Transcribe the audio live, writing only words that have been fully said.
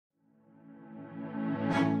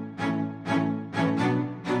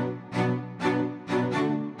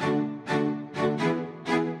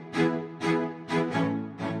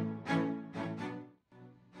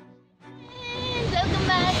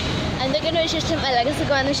എന്തൊക്കെയാണ് വിശേഷം? എല്ലാവർക്കും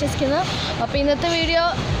സുഖമാണെന്ന് വിശ്വസിക്കുന്നു. അപ്പോൾ ഇന്നത്തെ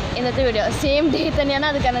വീഡിയോ സെയിം ഡേ തന്നെയാണ്.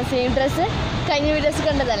 അത് കാരണം സെയിം ഡ്രസ്സ് കഴിഞ്ഞ വീഡിയോസ്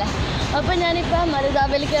കണ്ടതല്ലേ. അപ്പോൾ ഞാനിപ്പോൾ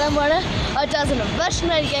ധാബയിൽ കയറാൻ പോണ്. ഒറ്റാസിനും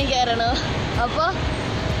ഭക്ഷണം കഴിക്കാൻ കയറണം. അപ്പോൾ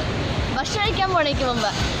ഭക്ഷണം കഴിക്കാൻ പോണേക്ക്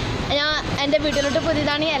മുമ്പ് ഞാൻ എൻ്റെ വീട്ടിലോട്ട്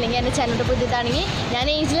പുതിയതാണെങ്കിൽ അല്ലെങ്കിൽ എൻ്റെ ചാനലോട്ട് പുതിയതാണെങ്കിൽ ഞാൻ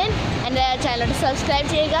ഏഞ്ചലിൻ എൻ്റെ ചാനലോട്ട് സബ്സ്ക്രൈബ്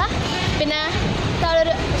ചെയ്യുക. പിന്നെ താഴെ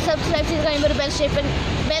ഒരു സബ്സ്ക്രൈബ് ചെയ്ത് കഴിയുമ്പോൾ ഒരു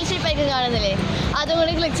ബെൽ ഷേപ്പായിട്ട് കാണുന്നില്ലേ, അതും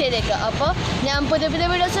കൂടി ക്ലിക്ക് ചെയ്തേക്കുക. അപ്പോൾ ഞാൻ പുതിയ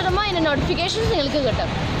വീഡിയോസ് ഇടുമ്പോൾ അതിൻ്റെ നോട്ടിഫിക്കേഷൻസ് നിങ്ങൾക്ക് കിട്ടും.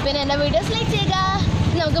 പിന്നെ എൻ്റെ വീഡിയോസ് ലൈക്ക് ചെയ്യുക.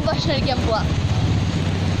 നമുക്ക് ഭക്ഷണം കഴിക്കാൻ പോവാം.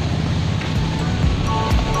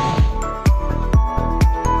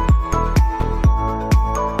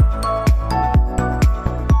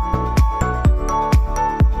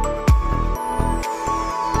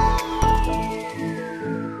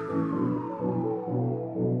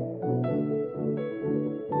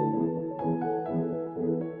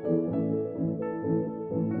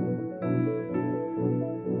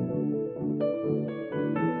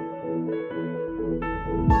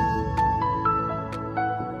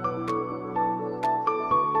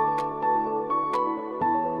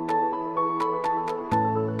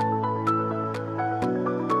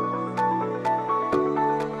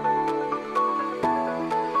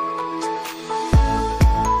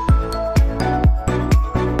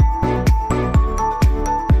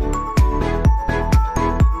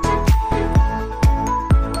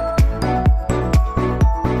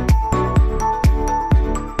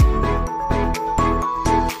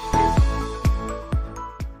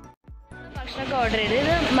 ഓർഡർ ചെയ്ത്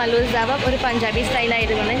ഇത് മല്ലു ധാബ ഒരു പഞ്ചാബി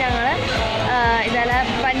സ്റ്റൈലായതുകൊണ്ട് ഞങ്ങൾ ഇതല്ല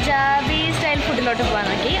പഞ്ചാബി സ്റ്റൈൽ ഫുഡിലോട്ട് പോകാൻ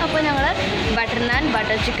നോക്കി. അപ്പോൾ ഞങ്ങൾ ബട്ടർ നാൻ,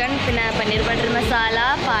 ബട്ടർ ചിക്കൻ, പിന്നെ പനീർ ബട്ടർ മസാല,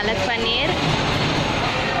 പാലക് പനീർ,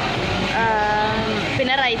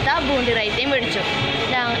 പിന്നെ റൈത്ത, ബൂണ്ടി റൈത്തയും മേടിച്ചു.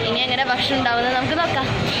 ഇനി എങ്ങനെ ഭക്ഷണം ഉണ്ടാവുന്നത് നമുക്ക് നോക്കാം.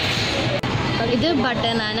 ഇത്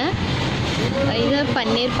ബട്ടർ നാന്, ഇത്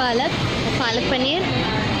paneer palak paneer,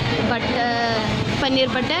 paneer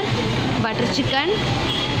butter, butter chicken,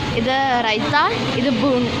 ഇത് റൈത്ത, ഇത്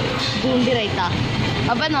ബൂണ്ടി റൈത്ത.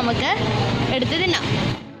 അപ്പം നമുക്ക് എടുത്ത് തിന്നാം.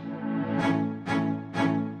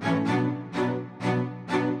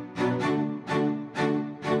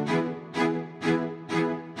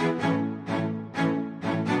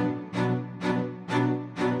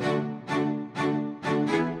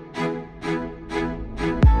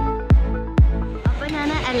 അപ്പം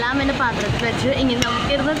ഞാൻ എല്ലാം എൻ്റെ പാത്രത്തിൽ വെച്ചു. ഇങ്ങനെ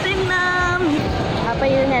നമുക്കിരുന്ന് തിന്നാം. അപ്പോൾ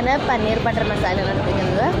ഇത് ഞാൻ പനീർ ബട്ടർ മസാല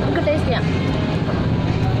എടുത്തിരിക്കുന്നത്. നമുക്ക് ടേസ്റ്റ് ചെയ്യാം.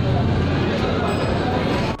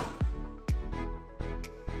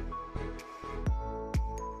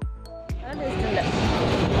 ടേസ്റ്റ് ഉണ്ട്.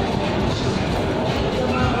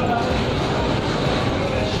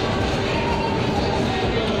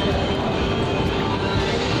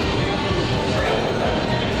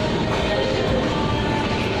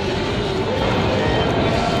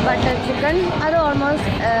 ബട്ടർ ചിക്കൻ അത്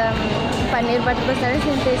almost paneer butter masala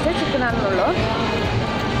same taste chicken ആണെന്നുള്ളൂ.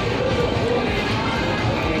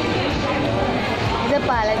 ഇത്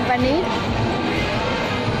പാലക് പനീർ,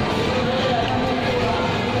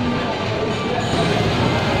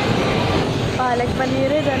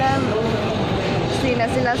 ഇതെല്ലാം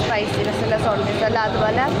സ്വീറ്റ്നെസ് ഇല്ല, സ്പൈസിനെസ് ഇല്ല, സോൾട്ട്നെസ് അല്ല.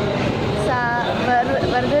 അതുപോലെ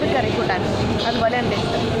വെറുതെ ഒരു കറി കൂട്ടാൻ അതുപോലെ ഉണ്ട്.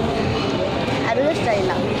 അത്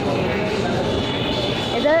ഇഷ്ടമില്ല.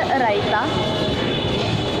 ഇത് റൈത്ത,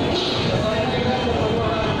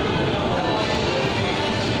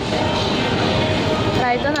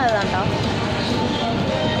 റൈത്ത നല്ലതാട്ടോ.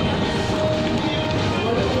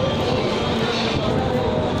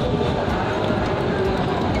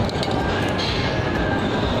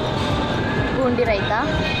 ബൂണ്ടി റൈത്ത,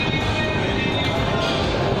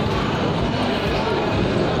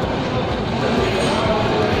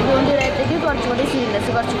 ബൂണ്ടി റൈത്തയ്ക്ക് കുറച്ചുകൂടി സ്വീറ്റ്നെസ്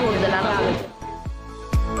കുറച്ച് കൂടുതലാണ്.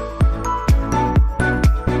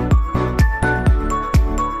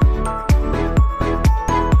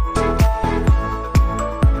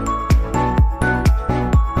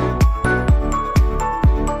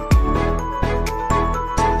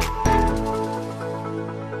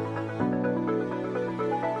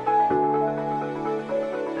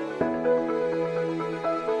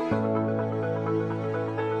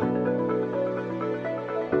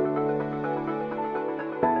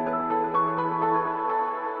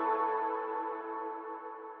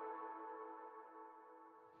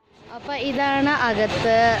 അപ്പോൾ ഇതാണ്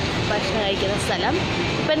അകത്ത് ഭക്ഷണം കഴിക്കുന്ന സ്ഥലം.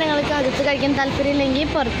 ഇപ്പം നിങ്ങൾക്ക് അകത്ത് കഴിക്കാൻ താല്പര്യമില്ലെങ്കിൽ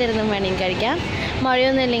പുറത്തിരുന്നും വേണമെങ്കിൽ കഴിക്കാം.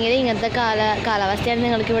 മഴയൊന്നും ഇല്ലെങ്കിൽ ഇങ്ങനത്തെ കാലാവസ്ഥയാണ്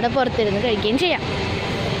നിങ്ങൾക്ക് ഇവിടെ പുറത്തിരുന്ന് കഴിക്കുകയും ചെയ്യാം.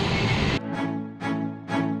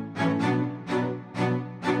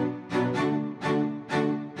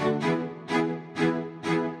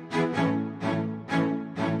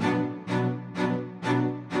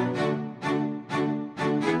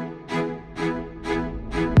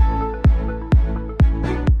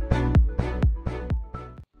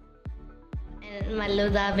 മല്ലു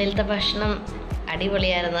ധാബയിലത്തെ ഭക്ഷണം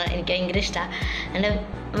അടിപൊളിയായിരുന്നു. എനിക്ക് ഭയങ്കര ഇഷ്ടമാണ്. എൻ്റെ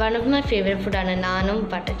വൺ ഓഫ് മൈ ഫേവറേറ്റ് ഫുഡാണ് നാനും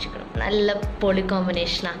ബട്ടർ ചിക്കനും. നല്ല പൊളി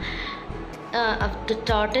കോമ്പിനേഷനാണ്.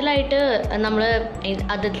 ടോട്ടലായിട്ട് നമ്മൾ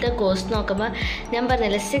അതിലത്തെ കോസ്റ്റ് നോക്കുമ്പോൾ ഞാൻ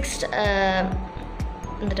പറഞ്ഞില്ല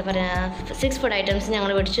 6 ഫുഡ് ഐറ്റംസ്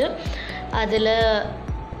ഞങ്ങൾ മേടിച്ചു. അതിൽ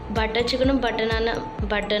ബട്ടർ ചിക്കനും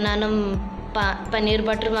ബട്ടർ നാനും പനീർ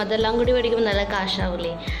ബട്ടറും അതെല്ലാം കൂടി മേടിക്കുമ്പോൾ നല്ല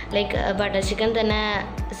കാശാവില്ലേ. ലൈക്ക് ബട്ടർ ചിക്കൻ തന്നെ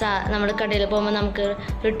നമ്മൾ കടയിൽ പോകുമ്പോൾ നമുക്ക്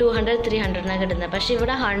ഒരു 200-300 കിട്ടുന്നത്. പക്ഷേ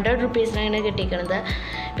ഇവിടെ 100 റുപ്പീസിനാണ് കിട്ടിയിരിക്കുന്നത്.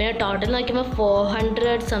 പിന്നെ ടോട്ടൽ നോക്കുമ്പോൾ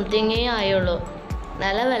 400 സംതിങ്ങേ ആയുള്ളൂ.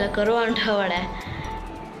 നല്ല വിലക്കുറവാണ് അവിടെ.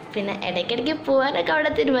 പിന്നെ ഇടയ്ക്കിടയ്ക്ക് പോകാനൊക്കെ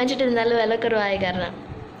അവിടെ തീരുമാനിച്ചിട്ട് നല്ല വിലക്കുറവായ കാരണം.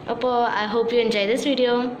 അപ്പോൾ I hope you enjoy this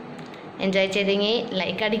video. Enjoy ചെയ്തെങ്കിൽ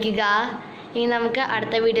ലൈക്ക് അടിക്കുക. ഇനി നമുക്ക്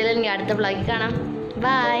അടുത്ത വീഡിയോയിൽ അല്ലെങ്കിൽ അടുത്ത വ്ളോഗിൽ കാണാം.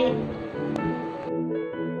 ബൈ.